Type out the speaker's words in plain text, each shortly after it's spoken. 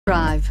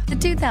Drive the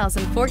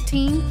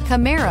 2014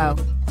 Camaro.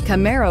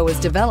 Camaro is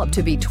developed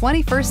to be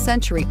 21st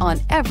century on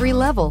every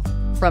level,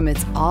 from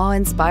its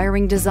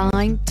awe-inspiring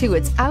design to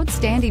its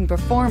outstanding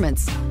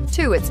performance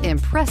to its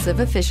impressive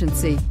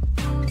efficiency,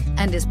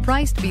 and is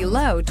priced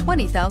below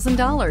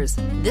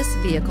 $20,000. This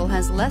vehicle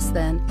has less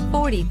than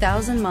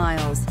 40,000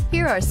 miles.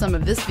 Here are some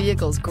of this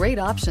vehicle's great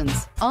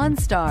options: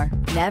 OnStar,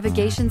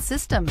 navigation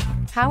system,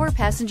 power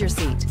passenger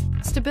seat,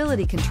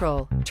 stability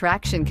control,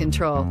 traction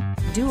control,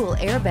 dual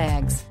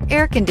airbags,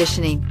 air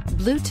conditioning,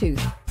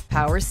 Bluetooth,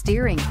 power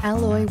steering,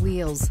 alloy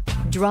wheels.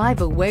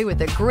 Drive away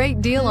with a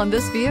great deal on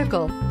this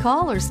vehicle.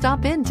 Call or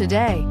stop in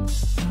today.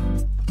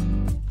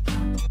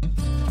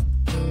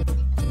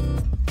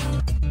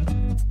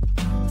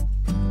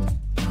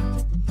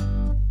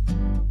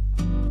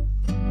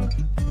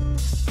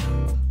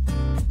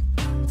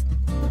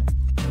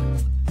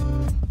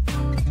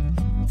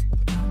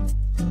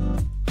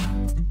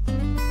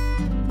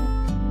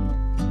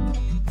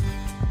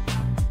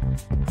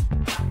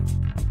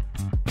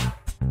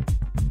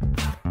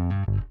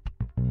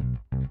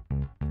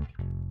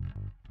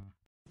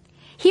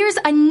 Here's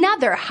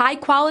another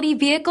high-quality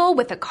vehicle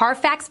with a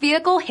CARFAX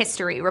Vehicle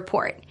History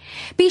Report.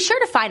 Be sure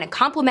to find a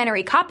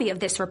complimentary copy of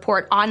this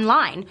report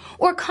online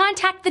or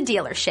contact the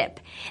dealership.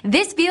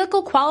 This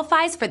vehicle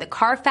qualifies for the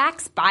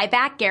CARFAX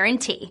Buyback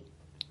Guarantee.